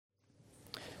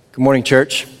Good morning,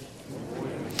 church.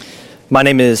 My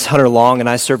name is Hunter Long, and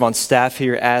I serve on staff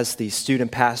here as the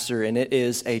student pastor, and it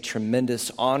is a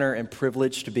tremendous honor and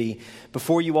privilege to be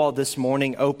before you all this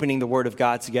morning, opening the Word of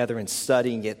God together and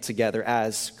studying it together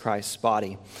as Christ's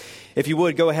body. If you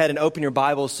would, go ahead and open your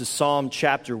Bibles to Psalm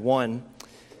chapter 1.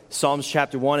 Psalms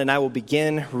chapter 1, and I will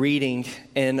begin reading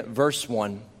in verse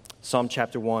 1. Psalm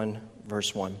chapter 1,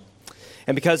 verse 1.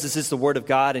 And because this is the Word of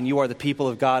God and you are the people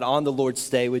of God on the Lord's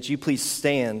Day, would you please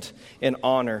stand in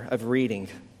honor of reading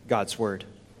God's Word?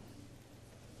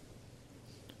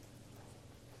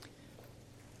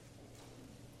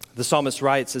 The psalmist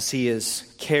writes as he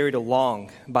is carried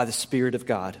along by the Spirit of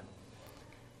God.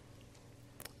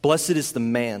 Blessed is the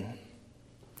man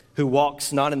who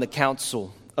walks not in the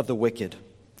counsel of the wicked,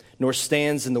 nor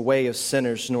stands in the way of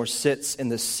sinners, nor sits in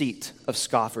the seat of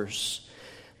scoffers.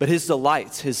 But his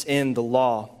delight is in the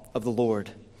law of the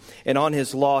Lord, and on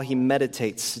his law he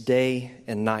meditates day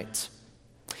and night.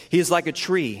 He is like a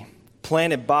tree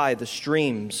planted by the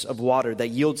streams of water that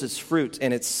yields its fruit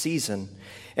in its season,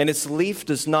 and its leaf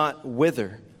does not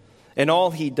wither. In all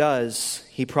he does,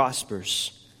 he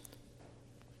prospers.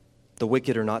 The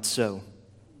wicked are not so,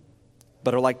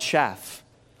 but are like chaff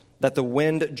that the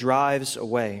wind drives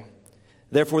away.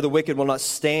 Therefore the wicked will not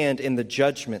stand in the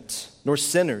judgment, nor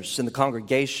sinners in the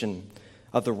congregation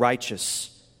of the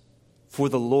righteous. For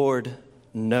the Lord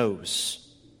knows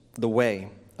the way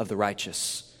of the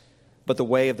righteous, but the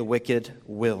way of the wicked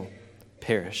will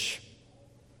perish.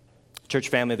 Church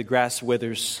family, the grass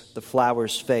withers, the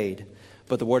flowers fade,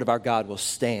 but the word of our God will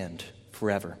stand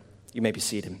forever. You may be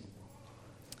seated.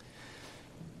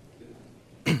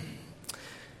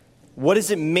 What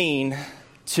does it mean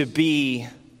to be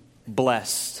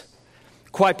blessed?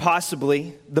 Quite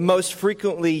possibly, the most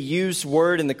frequently used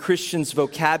word in the Christian's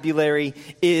vocabulary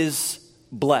is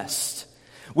blessed.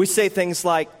 We say things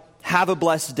like, have a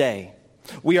blessed day.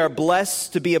 We are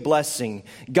blessed to be a blessing.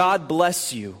 God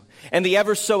bless you. And the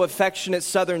ever so affectionate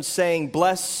Southern saying,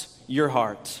 bless your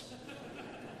heart.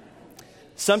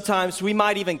 Sometimes we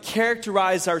might even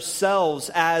characterize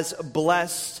ourselves as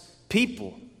blessed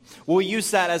people. We'll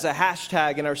use that as a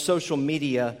hashtag in our social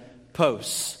media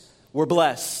posts. We're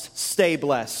blessed, stay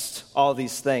blessed, all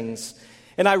these things.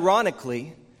 And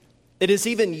ironically, it is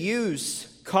even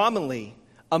used commonly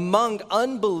among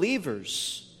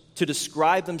unbelievers to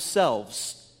describe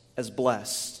themselves as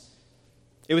blessed.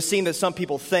 It would seem that some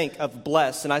people think of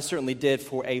blessed, and I certainly did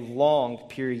for a long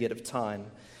period of time,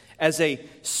 as a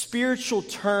spiritual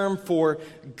term for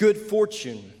good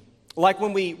fortune. Like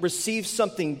when we receive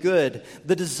something good,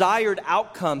 the desired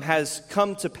outcome has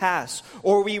come to pass,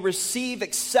 or we receive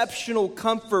exceptional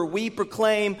comfort, we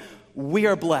proclaim, we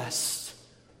are blessed.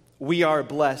 We are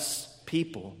blessed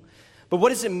people. But what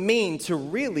does it mean to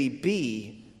really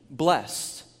be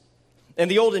blessed? In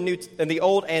the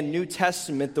Old and New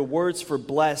Testament, the words for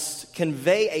blessed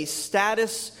convey a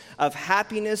status of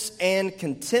happiness and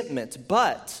contentment,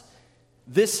 but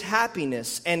this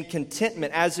happiness and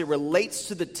contentment as it relates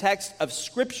to the text of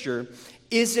Scripture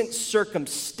isn't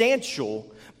circumstantial,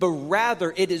 but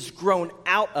rather it is grown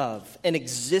out of an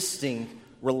existing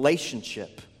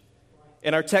relationship.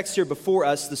 In our text here before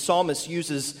us, the psalmist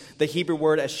uses the Hebrew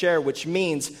word asher, which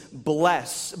means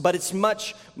bless, but it's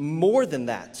much more than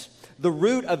that. The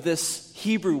root of this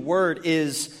Hebrew word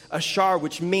is ashar,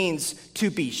 which means to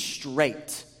be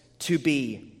straight, to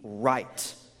be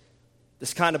right.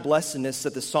 This kind of blessedness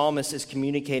that the psalmist is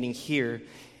communicating here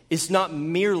is not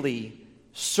merely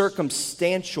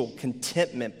circumstantial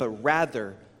contentment, but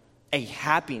rather a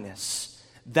happiness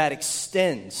that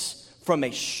extends from a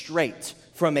straight,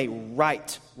 from a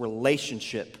right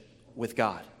relationship with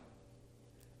God.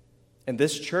 And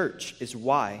this church is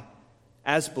why,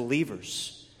 as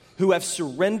believers who have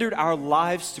surrendered our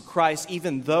lives to Christ,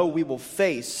 even though we will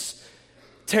face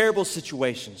terrible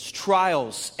situations,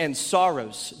 trials, and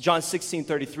sorrows, John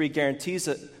 16:33 guarantees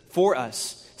it for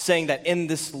us, saying that in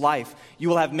this life you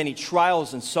will have many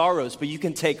trials and sorrows, but you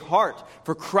can take heart,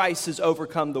 for Christ has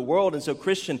overcome the world. And so,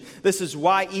 Christian, this is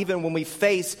why even when we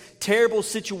face terrible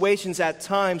situations at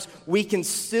times, we can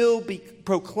still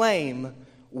proclaim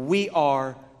we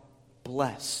are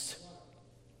blessed.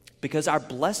 Because our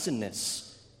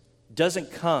blessedness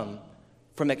doesn't come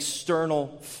from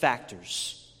external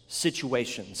factors,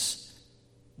 situations.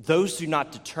 Those do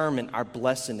not determine our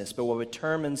blessedness, but what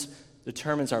determines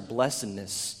our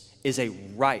blessedness is a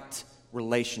right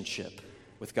relationship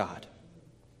with God.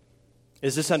 It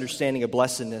is this understanding of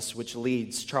blessedness which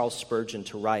leads Charles Spurgeon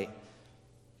to write,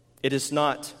 it is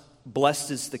not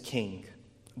blessed is the king,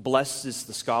 blessed is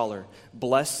the scholar,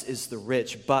 blessed is the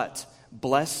rich, but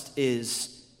blessed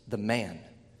is the man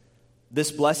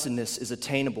This blessedness is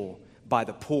attainable by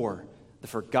the poor, the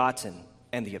forgotten,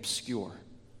 and the obscure.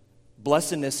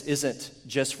 Blessedness isn't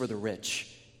just for the rich.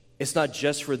 It's not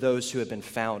just for those who have been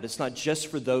found. It's not just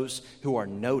for those who are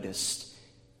noticed.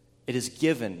 It is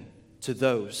given to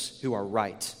those who are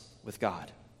right with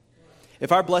God.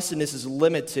 If our blessedness is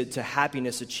limited to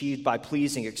happiness achieved by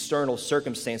pleasing external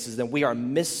circumstances, then we are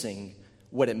missing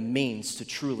what it means to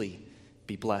truly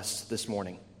be blessed this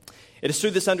morning. It is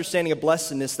through this understanding of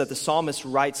blessedness that the psalmist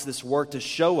writes this work to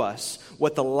show us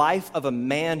what the life of a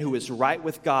man who is right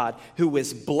with God, who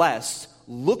is blessed,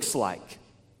 looks like.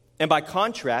 And by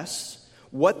contrast,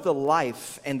 what the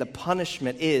life and the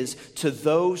punishment is to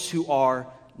those who are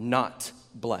not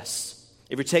blessed.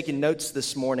 If you're taking notes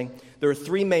this morning, there are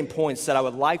three main points that I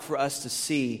would like for us to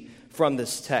see from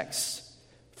this text.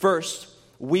 First,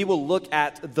 we will look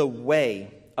at the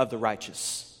way of the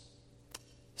righteous.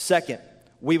 Second,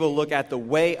 we will look at the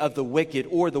way of the wicked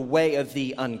or the way of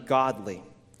the ungodly.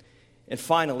 And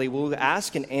finally, we'll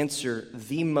ask and answer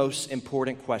the most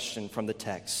important question from the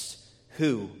text: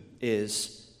 who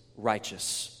is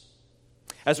righteous?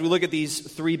 As we look at these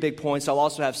three big points, I'll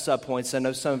also have subpoints. I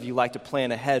know some of you like to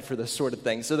plan ahead for this sort of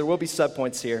thing, so there will be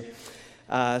subpoints here.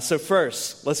 So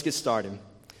first, let's get started.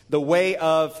 The way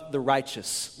of the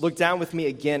righteous. Look down with me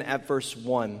again at verse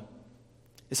 1.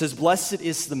 It says, "Blessed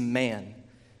is the man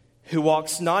who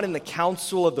walks not in the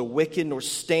counsel of the wicked, nor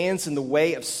stands in the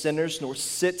way of sinners, nor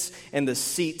sits in the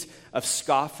seat of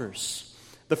scoffers."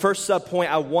 The first subpoint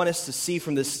I want us to see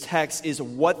from this text is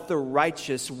what the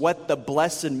righteous, what the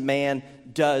blessed man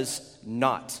does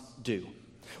not do.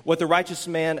 What the righteous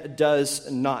man does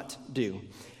not do.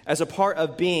 As a part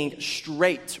of being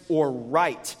straight or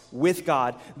right with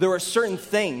God, there are certain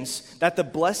things that the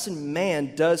blessed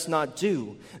man does not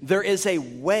do. There is a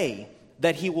way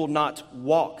that he will not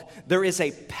walk. There is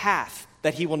a path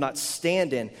that he will not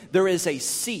stand in. There is a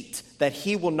seat that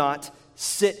he will not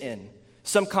sit in.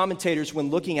 Some commentators,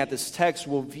 when looking at this text,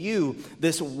 will view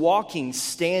this walking,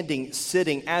 standing,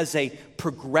 sitting as a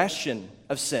progression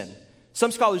of sin.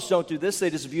 Some scholars don't do this.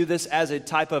 They just view this as a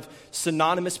type of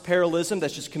synonymous parallelism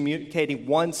that's just communicating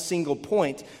one single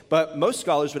point. But most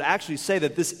scholars would actually say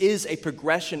that this is a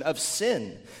progression of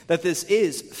sin, that this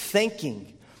is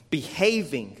thinking,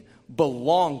 behaving,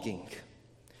 belonging.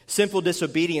 Sinful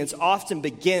disobedience often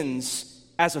begins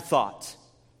as a thought.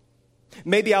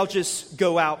 Maybe I'll just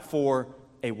go out for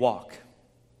a walk.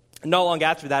 Not long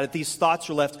after that, if these thoughts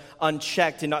are left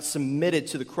unchecked and not submitted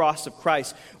to the cross of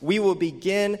Christ, we will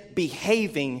begin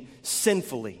behaving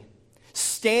sinfully,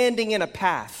 standing in a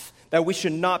path that we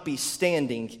should not be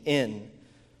standing in.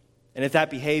 And if that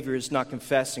behavior is not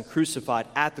confessed and crucified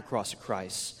at the cross of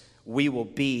Christ, we will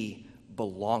be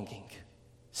belonging,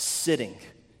 sitting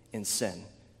in sin,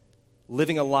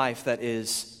 living a life that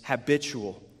is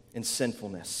habitual in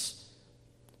sinfulness.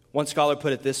 One scholar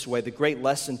put it this way: the great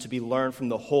lesson to be learned from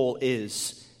the whole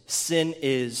is sin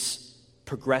is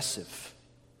progressive.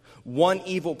 One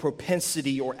evil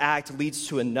propensity or act leads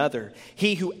to another.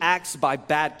 He who acts by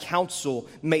bad counsel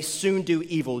may soon do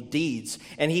evil deeds,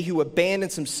 and he who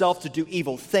abandons himself to do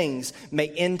evil things may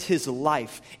end his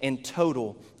life in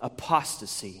total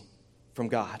apostasy from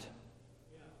God.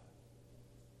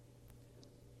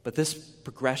 But this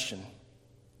progression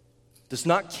does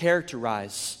not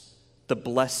characterize the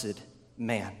blessed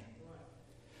man.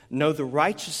 No, the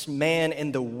righteous man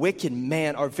and the wicked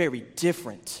man are very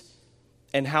different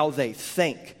in how they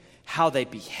think, how they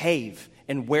behave,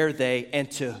 and where they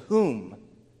and to whom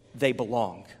they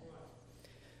belong.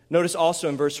 Notice also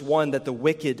in verse 1 that the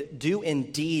wicked do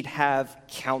indeed have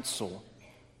counsel.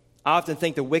 I often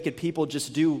think that wicked people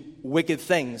just do wicked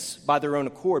things by their own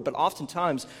accord, but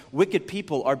oftentimes wicked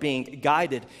people are being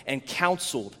guided and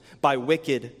counseled by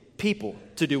wicked people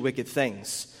to do wicked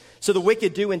things. So the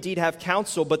wicked do indeed have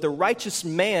counsel, but the righteous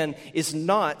man is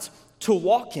not to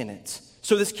walk in it.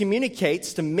 So this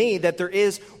communicates to me that there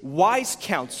is wise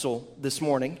counsel this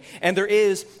morning, and there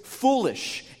is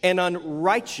foolish and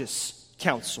unrighteous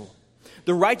counsel.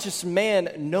 The righteous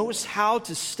man knows how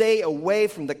to stay away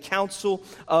from the counsel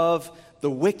of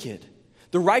the wicked.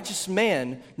 The righteous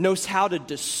man knows how to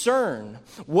discern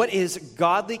what is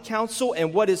godly counsel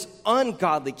and what is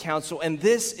ungodly counsel, and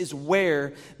this is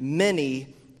where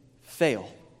many fail.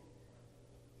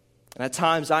 And at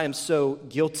times I am so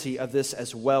guilty of this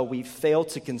as well. We fail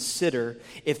to consider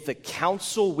if the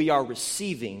counsel we are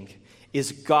receiving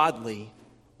is godly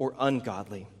or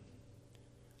ungodly.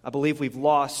 I believe we've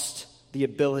lost the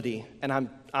ability, and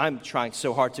I'm trying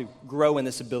so hard to grow in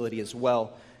this ability as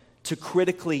well, to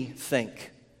critically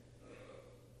think.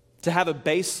 to have a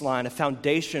baseline, a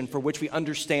foundation for which we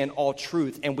understand all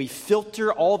truth, and we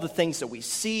filter all the things that we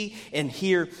see and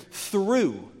hear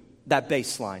through that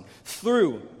baseline,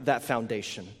 through that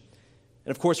foundation.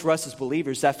 And of course, for us as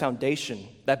believers, that foundation,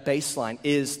 that baseline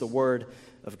is the Word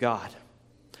of God.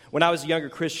 When I was a younger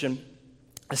Christian,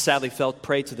 I sadly felt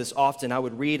prey to this often. I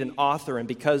would read an author, and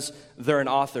because they're an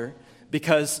author,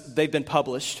 because they've been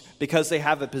published, because they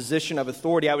have a position of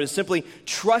authority, I would simply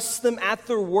trust them at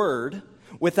their word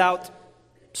without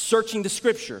searching the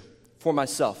Scripture for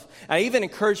myself. I even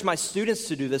encourage my students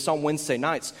to do this on Wednesday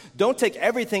nights. Don't take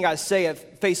everything I say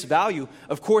at face value.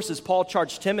 Of course, as Paul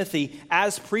charged Timothy,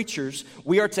 as preachers,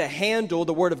 we are to handle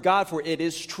the Word of God, for it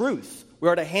is truth. We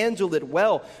are to handle it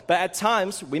well. But at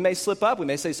times, we may slip up. We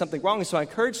may say something wrong. And so I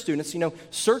encourage students,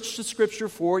 search the Scripture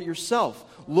for yourself.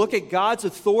 Look at God's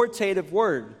authoritative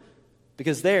Word,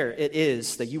 because there it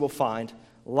is that you will find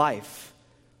life.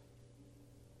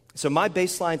 So my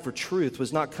baseline for truth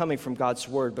was not coming from God's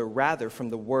Word, but rather from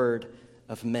the word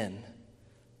of men.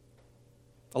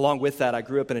 Along with that, I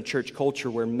grew up in a church culture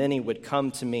where many would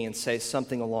come to me and say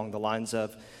something along the lines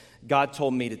of, God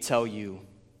told me to tell you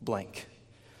blank.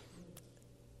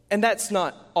 And that's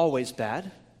not always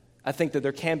bad. I think that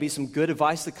there can be some good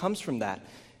advice that comes from that,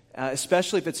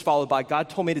 especially if it's followed by, God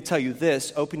told me to tell you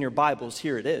this, open your Bibles,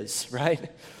 here it is,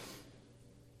 right?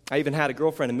 I even had a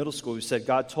girlfriend in middle school who said,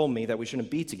 God told me that we shouldn't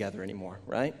be together anymore,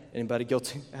 right? Anybody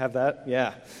guilty have that?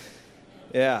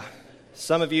 Yeah.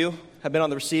 Some of you have been on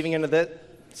the receiving end of it.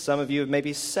 Some of you have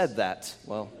maybe said that.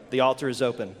 Well, the altar is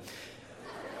open.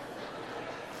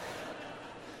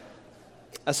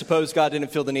 I suppose God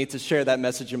didn't feel the need to share that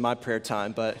message in my prayer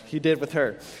time, but he did with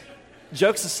her.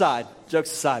 Jokes aside,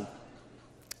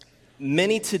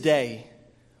 many today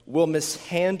will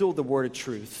mishandle the word of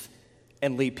truth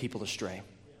and lead people astray.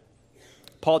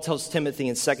 Paul tells Timothy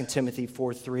in 2 Timothy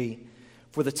 4:3,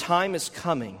 for the time is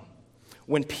coming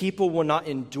when people will not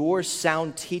endure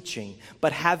sound teaching,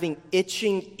 but having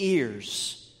itching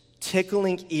ears,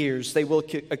 tickling ears, they will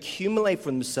accumulate for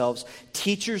themselves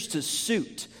teachers to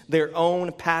suit their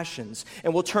own passions,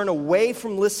 and will turn away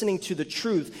from listening to the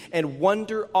truth and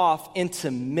wander off into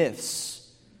myths.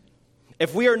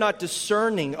 If we are not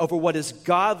discerning over what is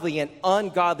godly and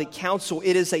ungodly counsel,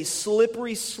 it is a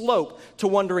slippery slope to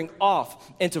wandering off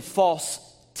into false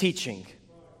teaching.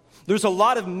 There's a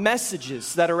lot of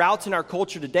messages that are out in our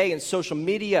culture today in social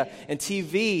media and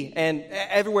TV and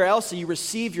everywhere else that you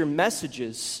receive your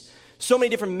messages. So many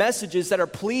different messages that are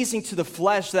pleasing to the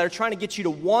flesh, that are trying to get you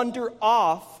to wander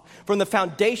off from the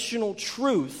foundational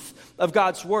truth of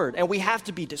God's Word. And we have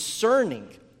to be discerning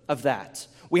of that.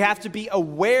 We have to be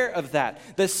aware of that.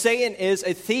 That Satan is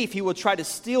a thief. He will try to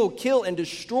steal, kill, and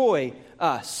destroy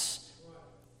us.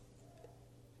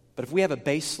 But if we have a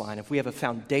baseline, if we have a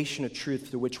foundation of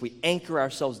truth to which we anchor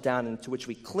ourselves down and to which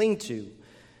we cling to,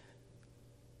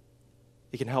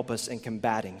 it can help us in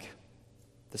combating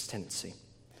this tendency.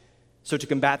 So to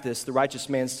combat this, the righteous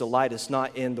man's delight is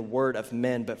not in the word of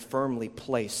men, but firmly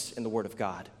placed in the word of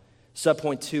God.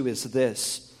 Subpoint 2 is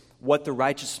this: what the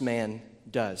righteous man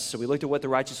does. So we looked at what the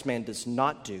righteous man does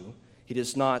not do. He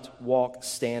does not walk,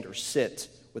 stand, or sit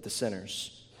with the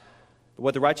sinners. But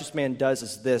what the righteous man does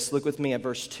is this. Look with me at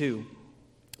verse 2.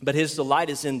 But his delight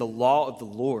is in the law of the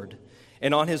Lord,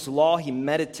 and on his law he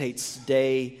meditates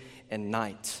day and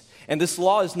night. And this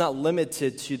law is not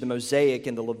limited to the Mosaic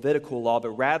and the Levitical law, but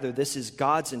rather this is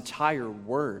God's entire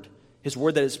word. His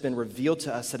word that has been revealed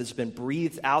to us, that has been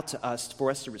breathed out to us for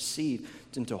us to receive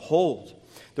and to hold.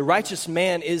 The righteous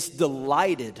man is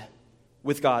delighted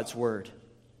with God's word.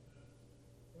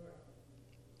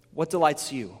 What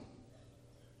delights you?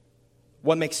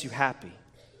 What makes you happy?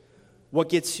 What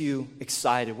gets you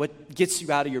excited? What gets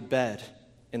you out of your bed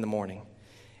in the morning?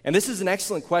 And this is an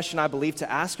excellent question, I believe,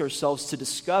 to ask ourselves to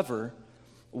discover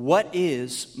what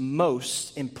is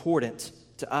most important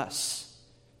to us.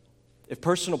 If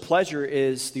personal pleasure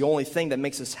is the only thing that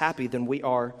makes us happy, then we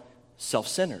are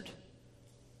self-centered.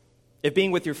 If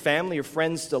being with your family or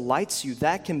friends delights you,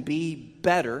 that can be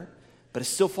better, but it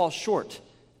still falls short,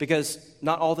 because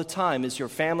not all the time is your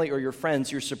family or your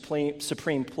friends your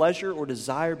supreme pleasure or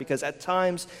desire, because at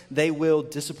times they will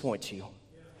disappoint you.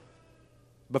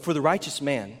 But for the righteous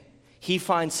man, he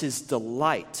finds his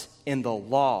delight in the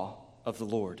law of the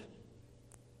Lord,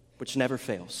 which never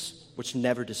fails, which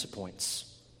never disappoints.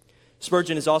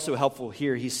 Spurgeon is also helpful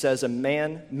here. He says a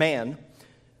man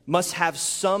must have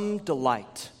some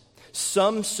delight,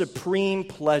 some supreme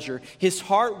pleasure. His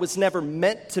heart was never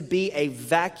meant to be a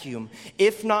vacuum.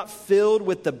 If not filled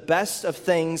with the best of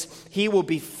things, he will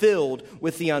be filled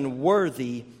with the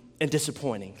unworthy and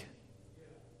disappointing.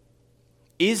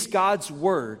 Is God's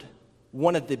word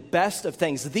one of the best of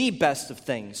things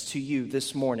to you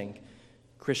this morning,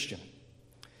 Christian.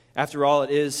 After all,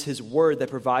 it is his word that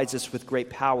provides us with great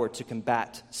power to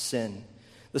combat sin.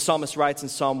 The psalmist writes in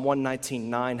Psalm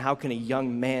 119:9, how can a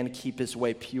young man keep his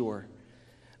way pure?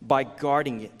 By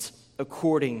guarding it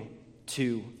according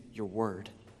to your word.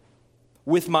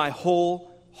 With my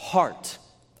whole heart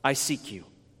I seek you.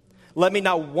 Let me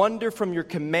not wander from your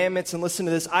commandments. And listen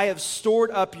to this, I have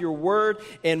stored up your word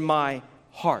in my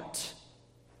heart.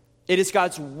 It is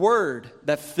God's word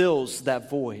that fills that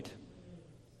void,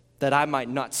 that I might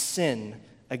not sin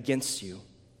against you.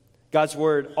 God's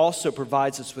word also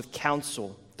provides us with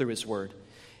counsel through his word.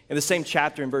 In the same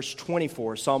chapter, in verse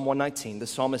 24, Psalm 119, the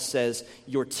psalmist says,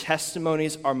 your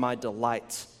testimonies are my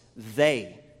delight.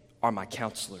 They are my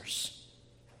counselors.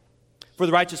 For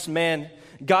the righteous man,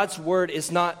 God's word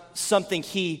is not something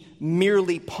he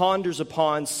merely ponders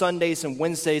upon Sundays and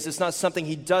Wednesdays. It's not something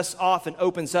he dusts off and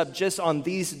opens up just on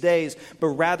these days, but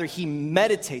rather he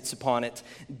meditates upon it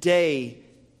day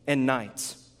and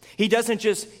night. He doesn't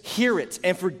just hear it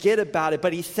and forget about it,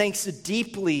 but he thinks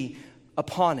deeply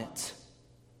upon it.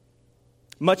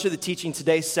 Much of the teaching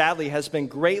today, sadly, has been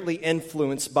greatly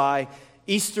influenced by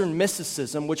Eastern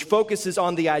mysticism, which focuses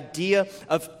on the idea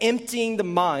of emptying the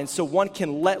mind so one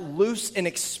can let loose and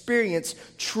experience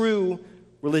true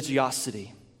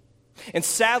religiosity. And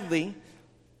sadly,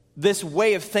 this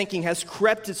way of thinking has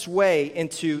crept its way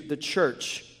into the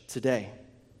church today.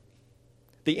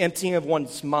 The emptying of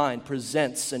one's mind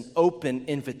presents an open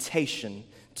invitation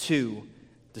to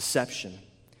deception.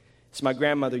 As my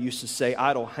grandmother used to say,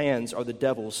 idle hands are the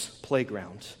devil's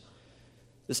playground.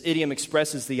 This idiom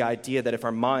expresses the idea that if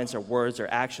our minds, our words, our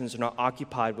actions are not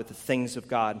occupied with the things of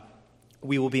God,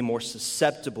 we will be more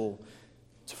susceptible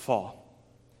to fall.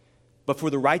 But for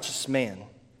the righteous man,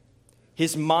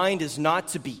 his mind is not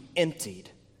to be emptied,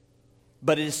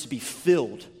 but it is to be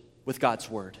filled with God's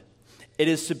word. It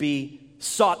is to be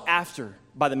sought after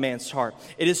by the man's heart.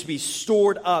 It is to be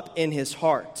stored up in his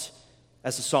heart,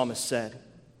 as the psalmist said.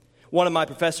 One of my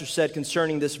professors said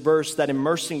concerning this verse that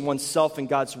immersing oneself in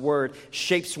God's word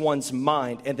shapes one's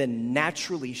mind and then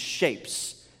naturally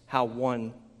shapes how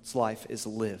one's life is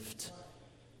lived.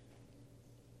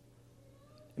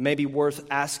 It may be worth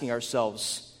asking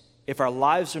ourselves, if our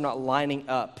lives are not lining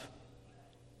up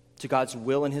to God's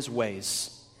will and his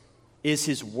ways, is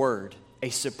his word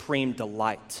a supreme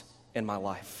delight in my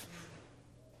life?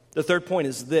 The third point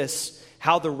is this,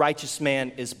 how the righteous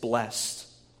man is blessed.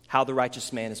 How the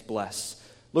righteous man is blessed.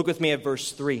 Look with me at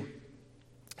verse 3. It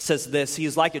says this, he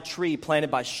is like a tree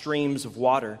planted by streams of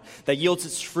water that yields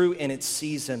its fruit in its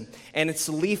season, and its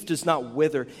leaf does not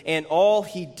wither, and all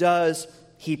he does,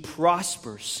 he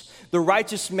prospers. The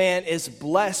righteous man is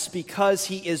blessed because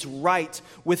he is right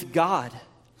with God.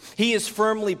 He is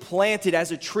firmly planted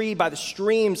as a tree by the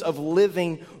streams of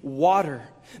living water.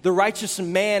 The righteous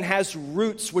man has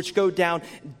roots which go down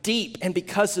deep, and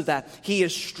because of that, he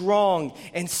is strong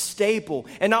and stable.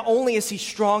 And not only is he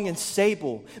strong and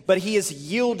stable, but he is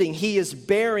yielding, he is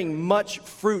bearing much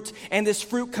fruit. And this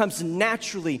fruit comes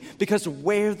naturally because of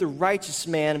where the righteous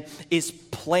man is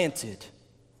planted.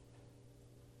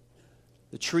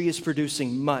 The tree is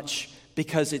producing much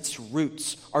because its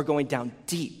roots are going down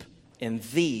deep in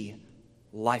the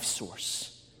life source.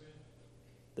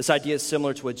 This idea is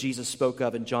similar to what Jesus spoke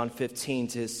of in John 15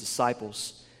 to his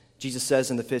disciples. Jesus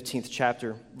says in the 15th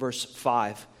chapter, verse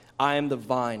 5, I am the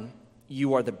vine,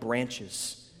 you are the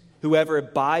branches. Whoever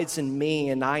abides in me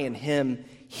and I in him,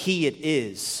 he it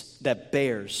is that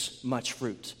bears much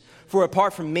fruit. For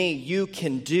apart from me, you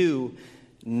can do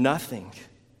nothing.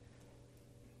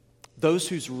 Those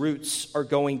whose roots are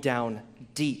going down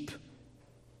deep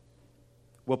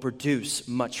will produce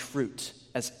much fruit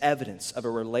as evidence of a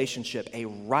relationship, a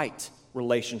right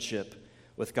relationship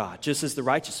with God, just as the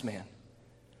righteous man.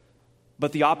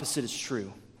 But the opposite is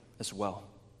true as well.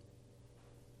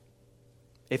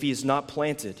 If he is not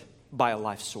planted by a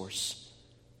life source,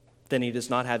 then he does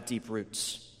not have deep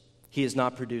roots. He is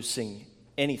not producing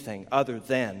anything other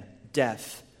than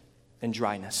death and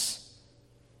dryness.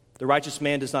 The righteous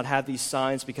man does not have these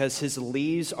signs because his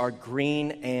leaves are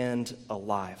green and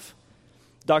alive.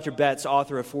 Dr. Betts,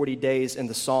 author of 40 Days in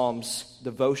the Psalms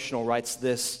devotional, writes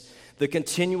this, the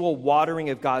continual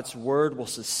watering of God's word will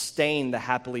sustain the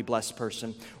happily blessed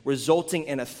person, resulting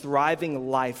in a thriving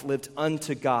life lived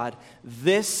unto God.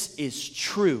 This is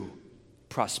true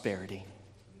prosperity.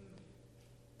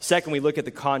 Second, we look at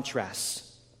the contrast.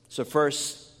 So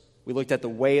first, we looked at the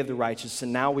way of the righteous,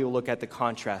 and now we will look at the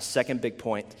contrast. Second big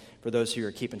point for those who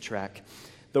are keeping track.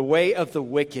 The way of the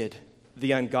wicked,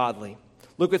 the ungodly.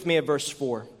 Look with me at verse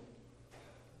 4.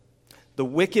 The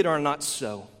wicked are not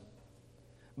so,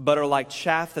 but are like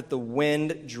chaff that the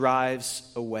wind drives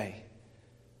away.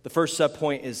 The first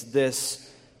subpoint is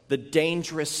this: the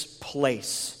dangerous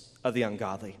place of the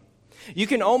ungodly. You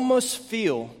can almost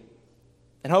feel,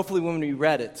 and hopefully when we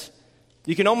read it,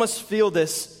 you can almost feel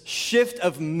this shift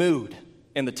of mood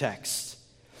in the text.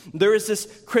 There is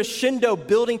this crescendo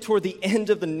building toward the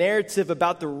end of the narrative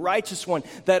about the righteous one,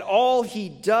 that all he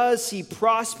does, he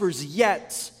prospers,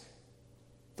 yet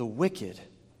the wicked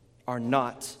are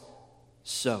not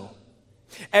so.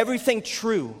 Everything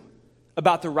true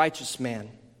about the righteous man: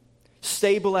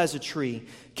 stable as a tree,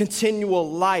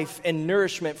 continual life and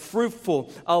nourishment,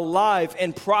 fruitful, alive,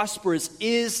 and prosperous,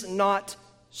 is not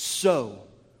so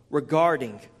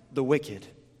regarding the wicked.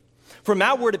 From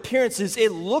outward appearances,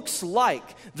 it looks like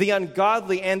the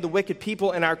ungodly and the wicked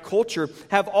people in our culture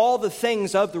have all the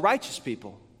things of the righteous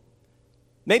people.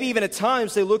 Maybe even at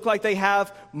times they look like they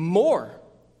have more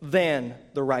than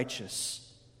the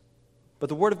righteous. But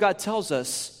the Word of God tells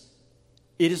us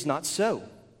it is not so.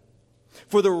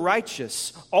 For the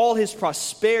righteous, all his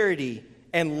prosperity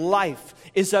and life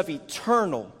is of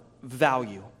eternal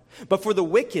value. But for the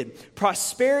wicked,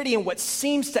 prosperity and what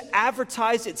seems to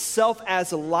advertise itself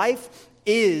as a life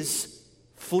is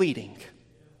fleeting.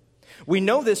 We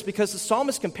know this because the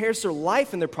psalmist compares their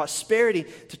life and their prosperity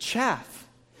to chaff.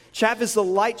 Chaff is the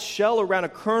light shell around a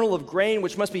kernel of grain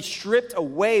which must be stripped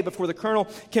away before the kernel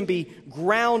can be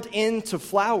ground into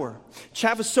flour.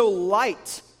 Chaff is so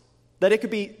light that it could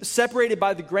be separated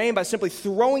by the grain by simply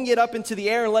throwing it up into the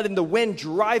air and letting the wind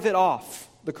drive it off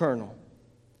the kernel.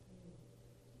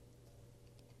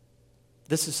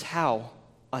 This is how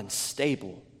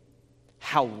unstable,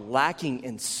 how lacking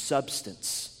in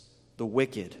substance the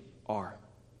wicked are.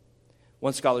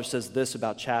 One scholar says this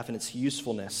about chaff and its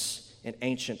usefulness in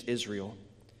ancient Israel.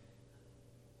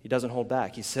 He doesn't hold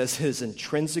back. He says it is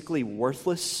intrinsically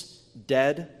worthless,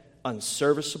 dead,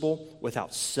 unserviceable,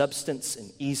 without substance,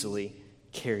 and easily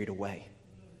carried away.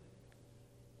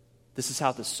 This is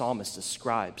how the psalmist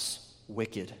describes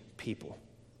wicked people.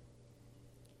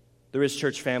 There is,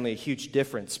 church family, a huge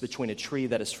difference between a tree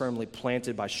that is firmly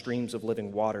planted by streams of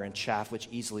living water and chaff which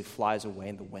easily flies away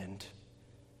in the wind.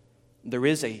 There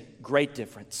is a great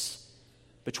difference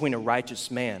between a righteous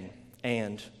man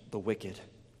and the wicked.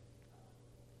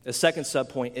 The second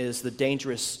subpoint is the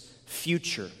dangerous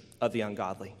future of the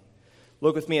ungodly.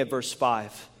 Look with me at verse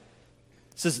 5.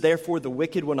 It says, "Therefore the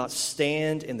wicked will not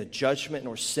stand in the judgment,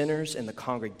 nor sinners in the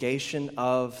congregation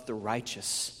of the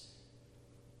righteous."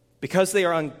 Because they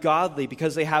are ungodly,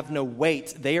 because they have no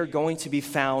weight, they are going to be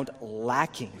found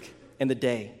lacking in the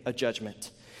day of judgment.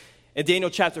 In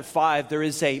Daniel chapter 5, there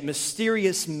is a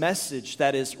mysterious message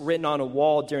that is written on a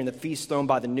wall during the feast thrown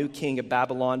by the new king of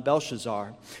Babylon,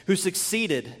 Belshazzar, who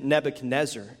succeeded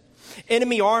Nebuchadnezzar.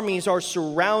 Enemy armies are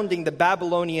surrounding the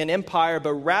Babylonian Empire,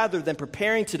 but rather than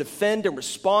preparing to defend and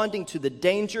responding to the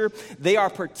danger, they are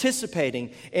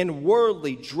participating in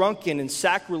worldly, drunken, and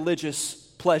sacrilegious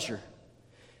pleasure.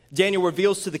 Daniel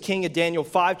reveals to the king in Daniel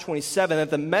 5:27 that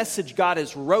the message God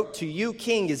has wrote to you,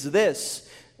 king, is this: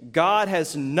 God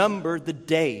has numbered the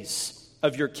days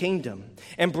of your kingdom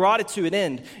and brought it to an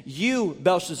end. You,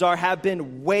 Belshazzar, have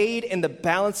been weighed in the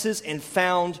balances and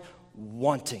found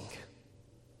wanting,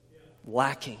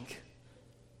 lacking.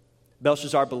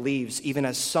 Belshazzar believes, even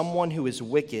as someone who is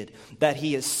wicked, that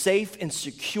he is safe and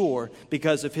secure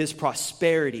because of his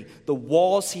prosperity, the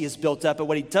walls he has built up. But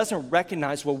what he doesn't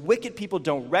recognize, what wicked people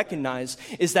don't recognize,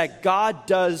 is that God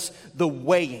does the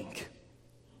weighing.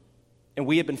 And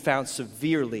we have been found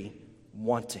severely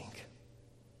wanting.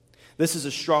 This is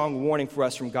a strong warning for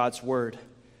us from God's word.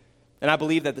 And I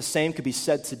believe that the same could be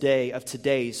said today of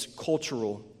today's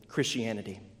cultural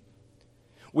Christianity.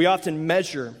 We often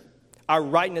measure our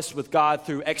rightness with God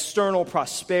through external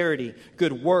prosperity,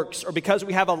 good works, or because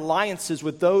we have alliances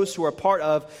with those who are part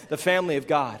of the family of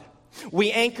God. We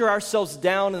anchor ourselves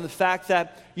down in the fact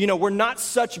that, we're not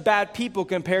such bad people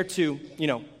compared to,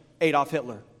 Adolf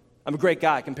Hitler. I'm a great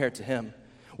guy compared to him.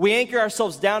 We anchor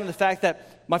ourselves down in the fact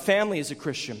that my family is a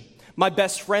Christian. My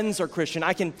best friends are Christian.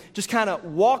 I can just kind of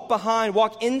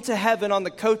walk into heaven on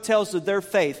the coattails of their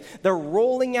faith. They're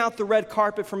rolling out the red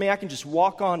carpet for me. I can just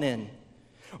walk on in.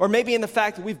 Or maybe in the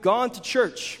fact that we've gone to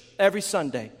church every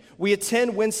Sunday. We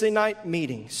attend Wednesday night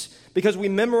meetings because we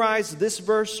memorize this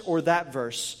verse or that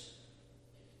verse.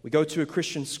 We go to a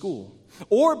Christian school.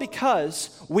 Or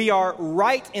because we are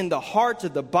right in the heart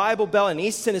of the Bible Belt in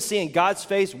East Tennessee and God's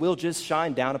face will just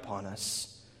shine down upon us.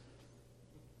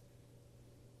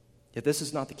 Yet this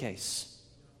is not the case.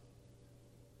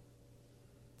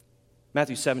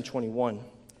 Matthew 7:21,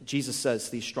 Jesus says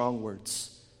these strong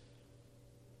words: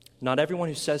 "Not everyone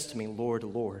who says to me, 'Lord,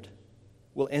 Lord,'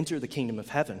 will enter the kingdom of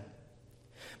heaven.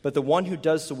 But the one who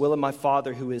does the will of my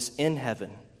Father who is in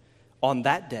heaven, on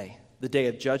that day, the day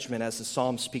of judgment, as the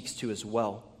psalm speaks to as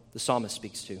well, the psalmist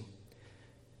speaks to,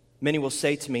 many will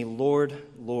say to me, Lord,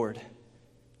 Lord,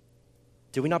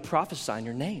 did we not prophesy in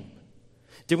your name?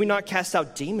 Did we not cast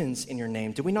out demons in your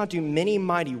name? Did we not do many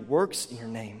mighty works in your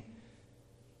name?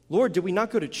 Lord, did we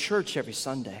not go to church every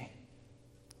Sunday?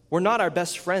 Were not our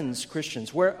best friends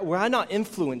Christians? Were I not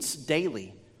influenced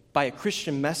daily by a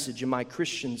Christian message in my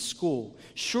Christian school?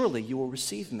 Surely you will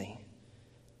receive me.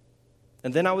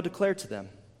 And then I will declare to them,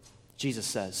 Jesus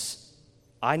says,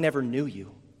 I never knew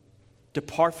you.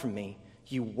 Depart from me,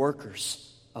 you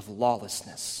workers of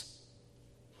lawlessness.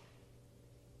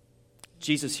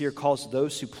 Jesus here calls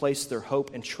those who place their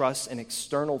hope and trust in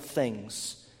external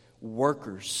things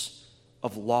workers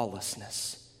of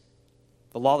lawlessness.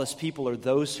 The lawless people are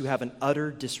those who have an utter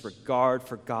disregard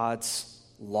for God's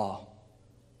law.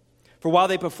 For while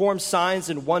they perform signs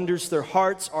and wonders, their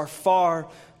hearts are far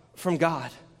from God.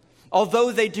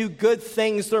 Although they do good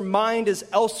things, their mind is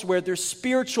elsewhere. Their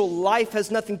spiritual life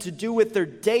has nothing to do with their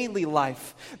daily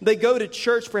life. They go to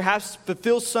church, perhaps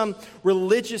fulfill some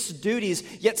religious duties,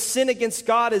 yet sin against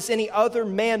God as any other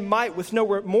man might, with no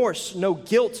remorse, no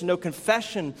guilt, no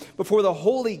confession before the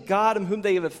holy God whom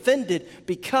they have offended,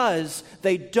 because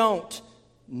they don't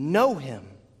know him.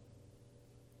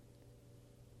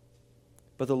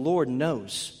 But the Lord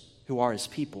knows who are his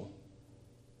people.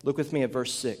 Look with me at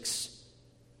verse 6.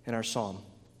 In our psalm.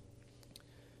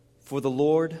 For the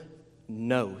Lord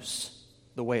knows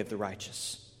the way of the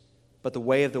righteous, but the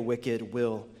way of the wicked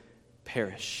will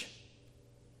perish.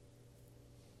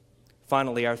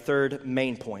 Finally, our third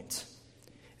main point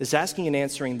is asking and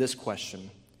answering this question.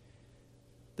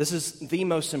 This is the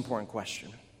most important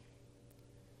question.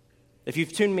 If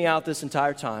you've tuned me out this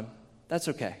entire time, that's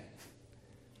okay.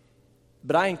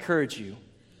 But I encourage you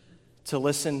to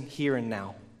listen here and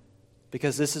now,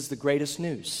 because this is the greatest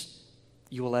news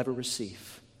you will ever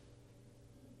receive.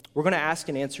 We're going to ask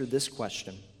and answer this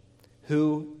question: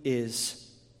 who is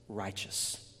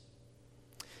righteous?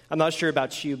 I'm not sure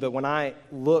about you, but when I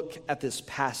look at this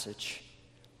passage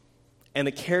and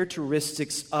the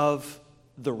characteristics of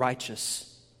the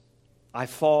righteous, I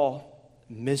fall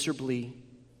miserably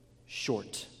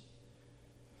short.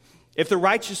 If the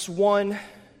righteous one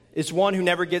is one who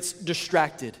never gets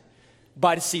distracted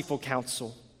by deceitful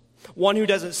counsel, one who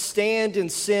doesn't stand in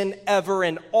sin ever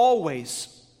and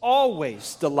always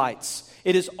delights.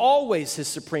 It is always his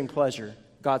supreme pleasure,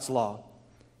 God's law.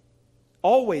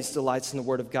 Always delights in the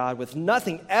word of God with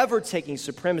nothing ever taking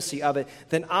supremacy of it,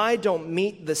 then I don't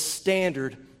meet the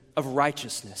standard of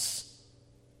righteousness.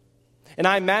 And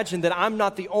I imagine that I'm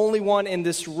not the only one in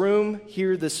this room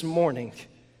here this morning.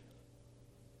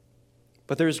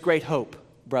 But there is great hope,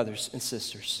 brothers and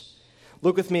sisters.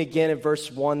 Look with me again at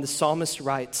verse 1. The psalmist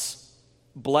writes,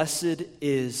 "Blessed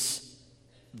is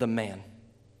the man."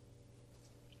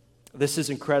 This is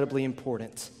incredibly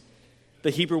important. The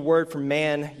Hebrew word for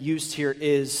man used here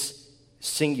is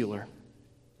singular.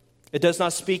 It does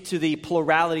not speak to the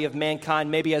plurality of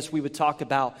mankind, maybe as we would talk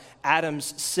about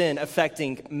Adam's sin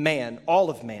affecting man,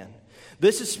 all of man.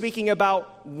 This is speaking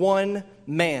about one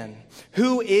man.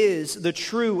 Who is the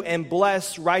true and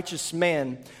blessed righteous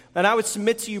man? And I would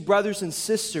submit to you, brothers and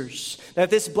sisters, that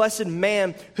this blessed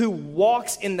man who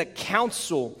walks in the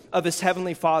counsel of his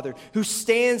heavenly Father, who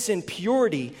stands in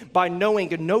purity by knowing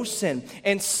no sin,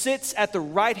 and sits at the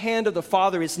right hand of the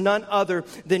Father, is none other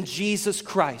than Jesus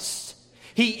Christ.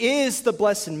 He is the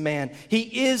blessed man.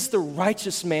 He is the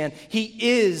righteous man. He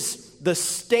is the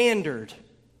standard.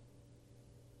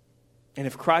 And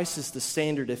if Christ is the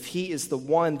standard, if he is the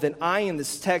one, then I in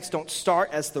this text don't start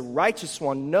as the righteous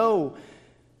one. No,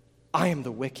 I am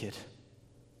the wicked.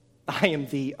 I am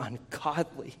the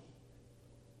ungodly.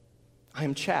 I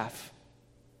am chaff.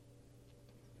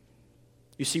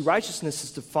 You see, righteousness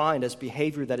is defined as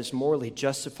behavior that is morally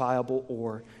justifiable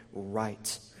or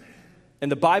right.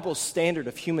 And the Bible's standard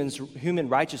of human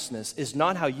righteousness is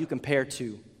not how you compare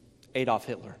to Adolf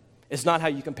Hitler. It's not how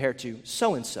you compare to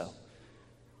so-and-so.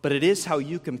 But it is how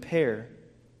you compare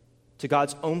to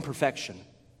God's own perfection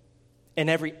in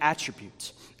every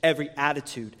attribute, every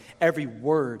attitude, every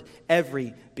word,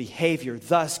 every behavior.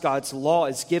 Thus, God's law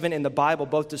is given in the Bible,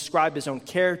 both describe his own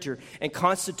character and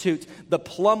constitute the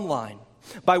plumb line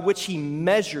by which he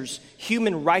measures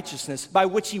human righteousness, by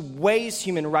which he weighs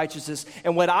human righteousness.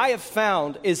 And what I have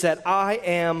found is that I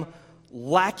am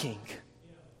lacking.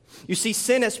 You see,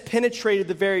 sin has penetrated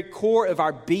the very core of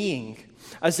our being.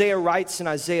 Isaiah writes in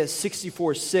Isaiah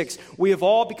 64:6, "We have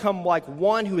all become like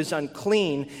one who is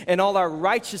unclean, and all our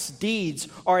righteous deeds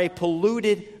are a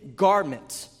polluted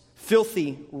garment,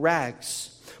 filthy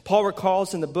rags. Paul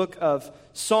recalls in the book of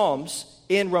Psalms,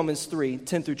 in Romans 3,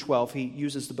 10 through 12, he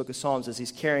uses the book of Psalms as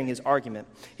he's carrying his argument.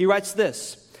 He writes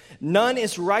this, "None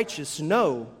is righteous,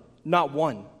 no, not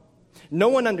one. No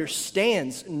one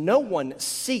understands, no one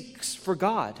seeks for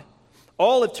God.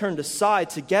 All have turned aside,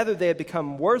 together they have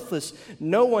become worthless.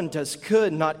 No one does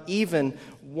good, not even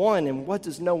one." And what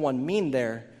does no one mean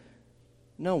there?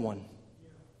 No one.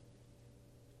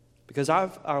 Because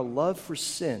of our love for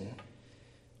sin,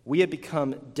 we have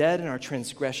become dead in our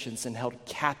transgressions and held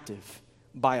captive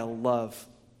by a love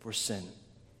for sin. You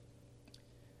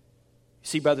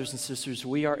see, brothers and sisters,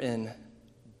 we are in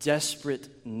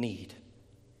desperate need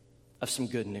of some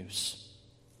good news.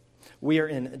 We are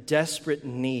in desperate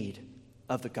need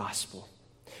of the gospel.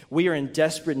 We are in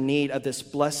desperate need of this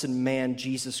blessed man,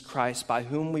 Jesus Christ, by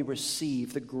whom we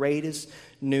receive the greatest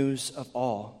news of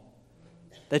all.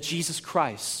 That Jesus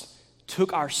Christ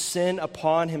took our sin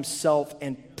upon himself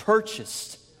and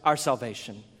purchased our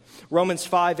salvation. Romans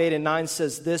 5, 8, and 9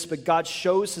 says this, "But God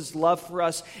shows his love for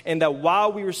us in that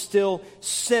while we were still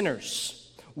sinners,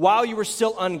 while you were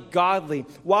still ungodly,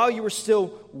 while you were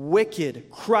still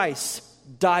wicked, Christ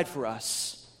died for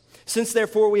us. Since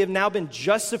therefore we have now been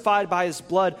justified by his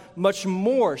blood, much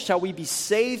more shall we be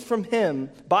saved from him,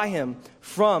 by him,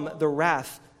 from the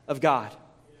wrath of God."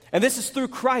 And this is through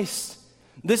Christ.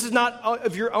 This is not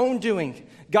of your own doing.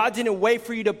 God didn't wait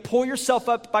for you to pull yourself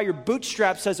up by your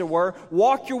bootstraps, as it were,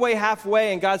 walk your way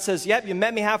halfway, and God says, "Yep, you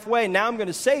met me halfway, now I'm going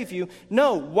to save you."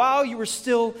 No, while you were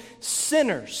still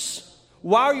sinners,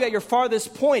 while you were at your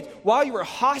farthest point, while you were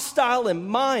hostile in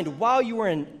mind, while you were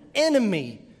an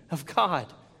enemy of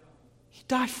God, he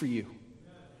died for you.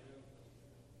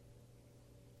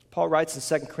 Paul writes in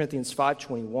 2 Corinthians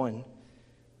 5:21,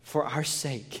 "For our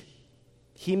sake,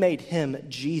 he made him,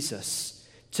 Jesus,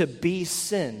 to be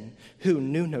sin who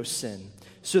knew no sin,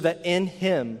 so that in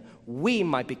him we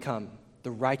might become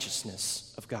the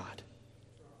righteousness of God."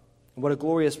 And what a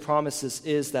glorious promise this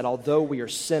is, that although we are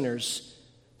sinners,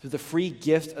 through the free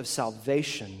gift of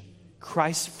salvation,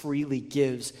 Christ freely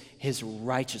gives his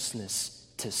righteousness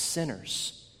to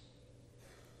sinners.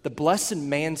 The blessed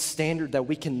man standard that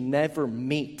we can never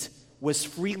meet was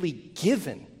freely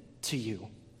given to you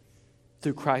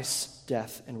through Christ's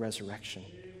death and resurrection.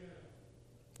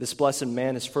 This blessed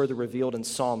man is further revealed in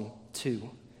Psalm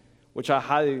 2, which I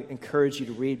highly encourage you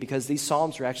to read, because these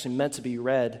Psalms are actually meant to be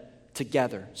read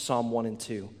together, Psalm 1 and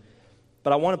 2.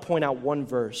 But I want to point out one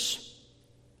verse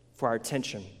for our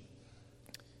attention.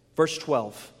 Verse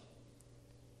 12.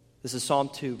 This is Psalm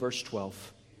 2, verse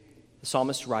 12. The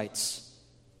psalmist writes,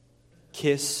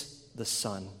 "Kiss the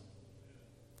Son,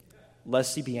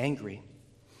 lest he be angry,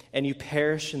 and you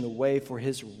perish in the way, for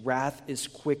his wrath is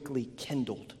quickly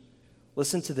kindled."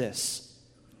 Listen to this.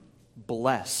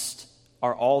 "Blessed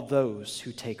are all those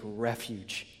who take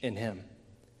refuge in him."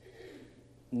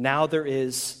 Now there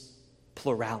is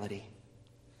plurality.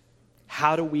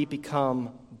 How do we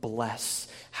become blessed?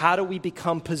 How do we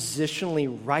become positionally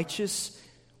righteous?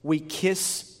 We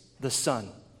kiss the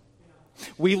Son.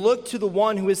 We look to the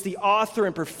one who is the author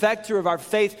and perfecter of our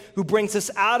faith, who brings us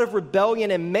out of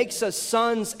rebellion and makes us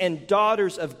sons and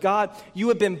daughters of God. You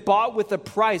have been bought with a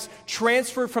price,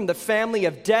 transferred from the family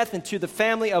of death into the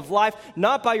family of life,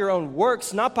 not by your own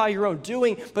works, not by your own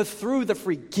doing, but through the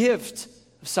free gift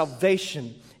of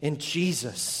salvation in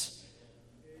Jesus.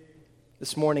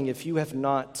 This morning, if you have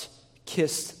not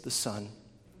kissed the Son,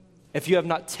 if you have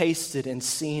not tasted and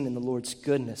seen in the Lord's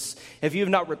goodness, if you have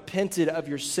not repented of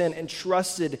your sin and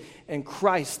trusted in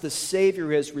Christ, the Savior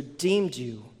who has redeemed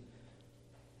you,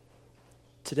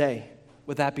 today,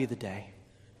 would that be the day?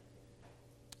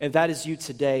 If that is you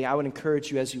today, I would encourage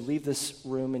you, as you leave this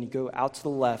room and you go out to the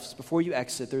left, before you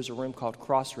exit, there's a room called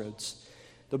Crossroads.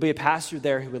 There'll be a pastor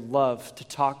there who would love to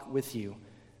talk with you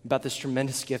about this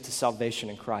tremendous gift of salvation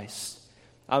in Christ.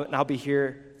 I'll be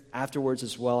here afterwards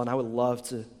as well, and I would love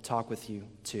to talk with you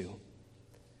too.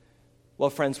 Well,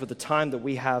 friends, with the time that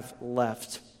we have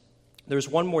left, there's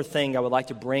one more thing I would like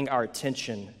to bring our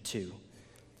attention to,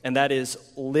 and that is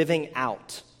living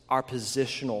out our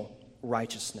positional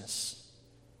righteousness.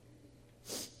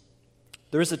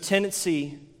 There is a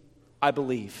tendency, I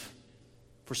believe,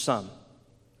 for some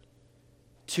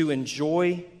to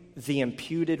enjoy the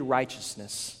imputed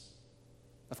righteousness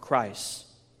of Christ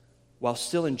while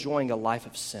still enjoying a life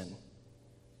of sin.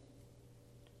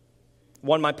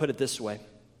 One might put it this way: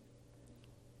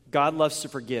 God loves to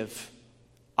forgive,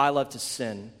 I love to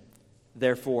sin,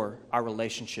 therefore our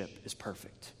relationship is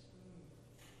perfect.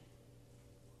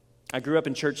 I grew up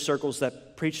in church circles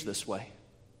that preach this way.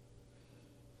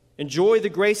 Enjoy the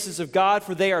graces of God,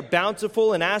 for they are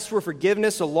bountiful, and ask for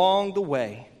forgiveness along the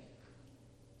way.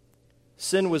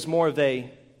 Sin was more of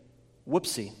a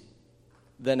whoopsie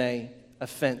than an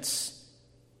offense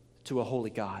to a holy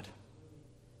God.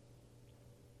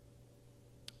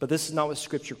 But this is not what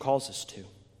Scripture calls us to.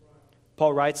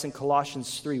 Paul writes in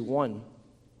Colossians 3:1,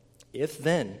 if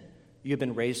then you have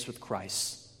been raised with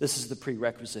Christ, this is the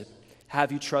prerequisite,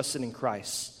 have you trusted in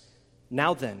Christ?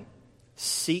 Now then,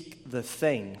 seek the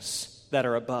things that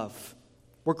are above,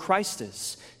 where Christ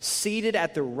is, seated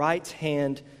at the right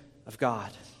hand of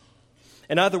God.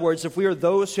 In other words, if we are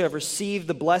those who have received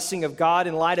the blessing of God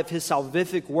in light of his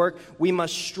salvific work, we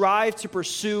must strive to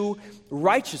pursue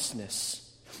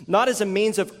righteousness, not as a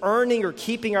means of earning or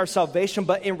keeping our salvation,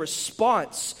 but in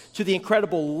response to the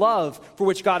incredible love for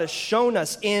which God has shown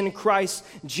us in Christ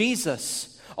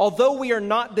Jesus. Although we are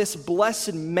not this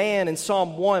blessed man in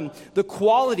Psalm 1, the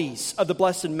qualities of the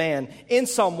blessed man in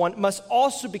Psalm 1 must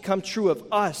also become true of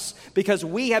us because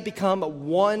we have become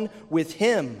one with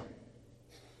him.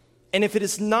 And if it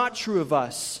is not true of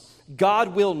us, God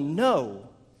will know,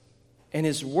 and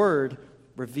his word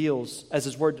reveals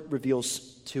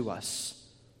to us.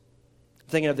 I'm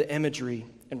thinking of the imagery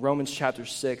in Romans chapter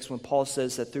 6 when Paul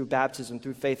says that through baptism,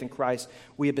 through faith in Christ,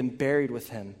 we have been buried with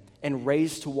him and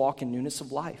raised to walk in newness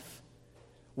of life.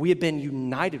 We have been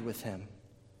united with him,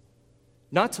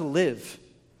 not to live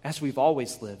as we've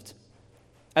always lived,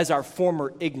 as our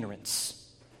former ignorance,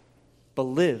 but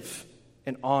live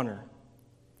in honor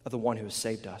of the one who has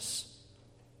saved us.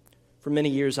 For many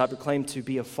years, I proclaimed to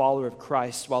be a follower of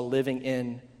Christ while living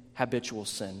in habitual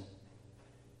sin.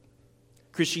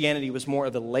 Christianity was more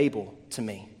of a label to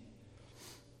me.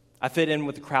 I fit in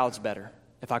with the crowds better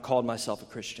if I called myself a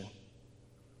Christian.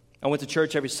 I went to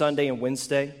church every Sunday and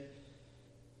Wednesday.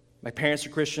 My parents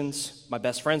were Christians. My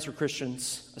best friends were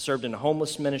Christians. I served in a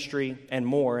homeless ministry and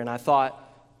more. And I thought,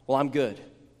 well, I'm good.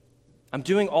 I'm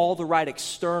doing all the right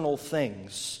external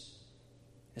things.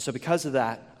 And so because of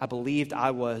that, I believed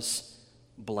I was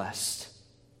blessed.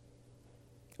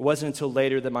 It wasn't until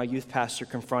later that my youth pastor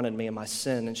confronted me in my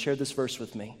sin and shared this verse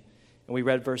with me. And we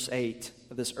read verse 8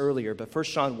 of this earlier, but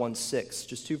 1 John 1:6,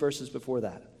 just 2 verses before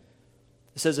that.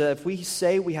 It says that if we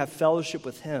say we have fellowship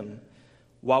with him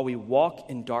while we walk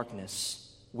in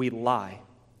darkness, we lie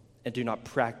and do not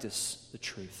practice the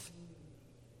truth.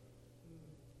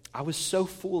 I was so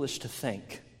foolish to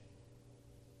think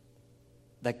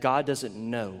that God doesn't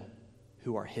know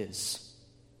who are his.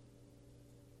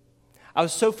 I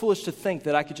was so foolish to think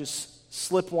that I could just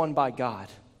slip one by God.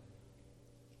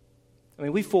 I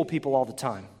mean, we fool people all the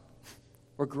time.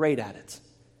 We're great at it.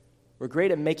 We're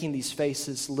great at making these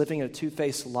faces, living a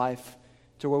two-faced life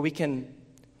to where we can,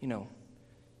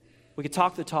 we can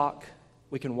talk the talk,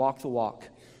 we can walk the walk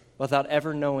without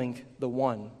ever knowing the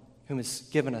one whom has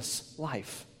given us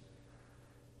life.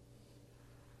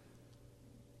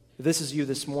 If this is you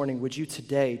this morning, would you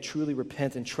today truly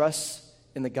repent and trust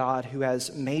in the God who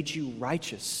has made you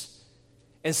righteous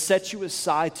and set you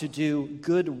aside to do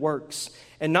good works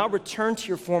and not return to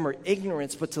your former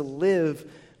ignorance, but to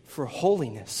live for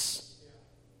holiness?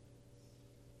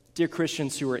 Dear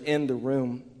Christians who are in the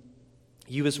room,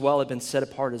 you as well have been set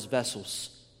apart as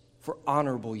vessels for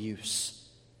honorable use,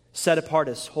 set apart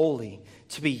as holy,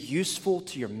 to be useful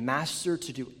to your master,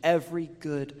 to do every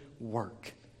good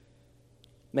work.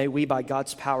 May we, by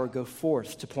God's power, go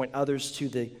forth to point others to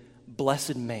the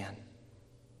blessed man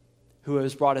who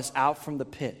has brought us out from the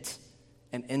pit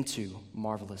and into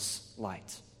marvelous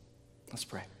light. Let's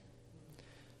pray.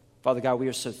 Father God, we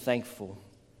are so thankful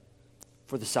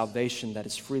for the salvation that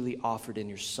is freely offered in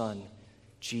your Son,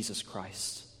 Jesus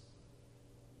Christ.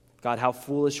 God, how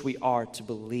foolish we are to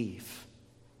believe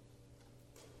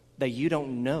that you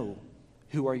don't know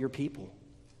who are your people.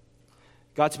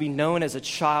 God, to be known as a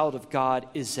child of God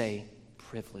is a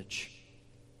privilege.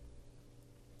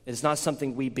 It is not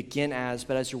something we begin as,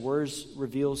 but as your words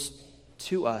reveals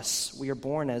to us, we are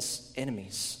born as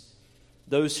enemies,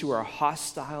 those who are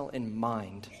hostile in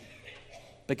mind.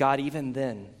 But God, even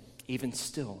then, even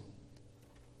still,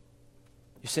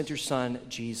 you sent your Son,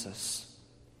 Jesus,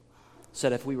 so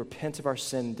that if we repent of our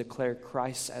sin and declare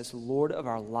Christ as Lord of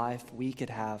our life, we could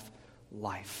have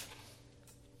life.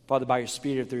 Father, by your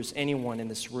Spirit, if there's anyone in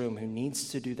this room who needs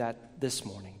to do that this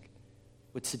morning,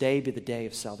 would today be the day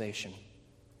of salvation?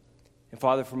 And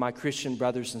Father, for my Christian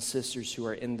brothers and sisters who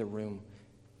are in the room,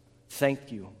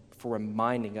 thank you for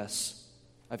reminding us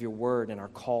of your word and our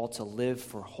call to live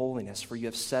for holiness, for you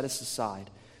have set us aside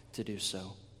to do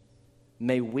so.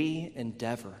 May we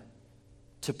endeavor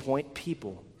to point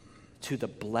people to the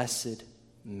blessed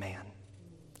man,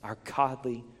 our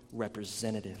godly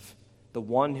representative, the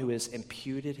one who has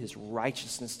imputed his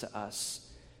righteousness to us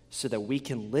so that we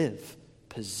can live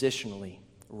positionally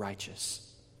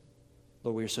righteous.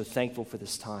 Lord, we are so thankful for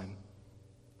this time.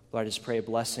 Lord, I just pray a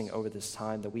blessing over this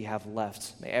time that we have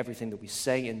left. May everything that we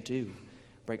say and do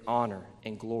bring honor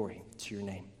and glory to your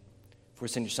name. For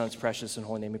it's in your Son's precious and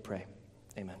holy name we pray.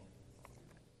 Amen.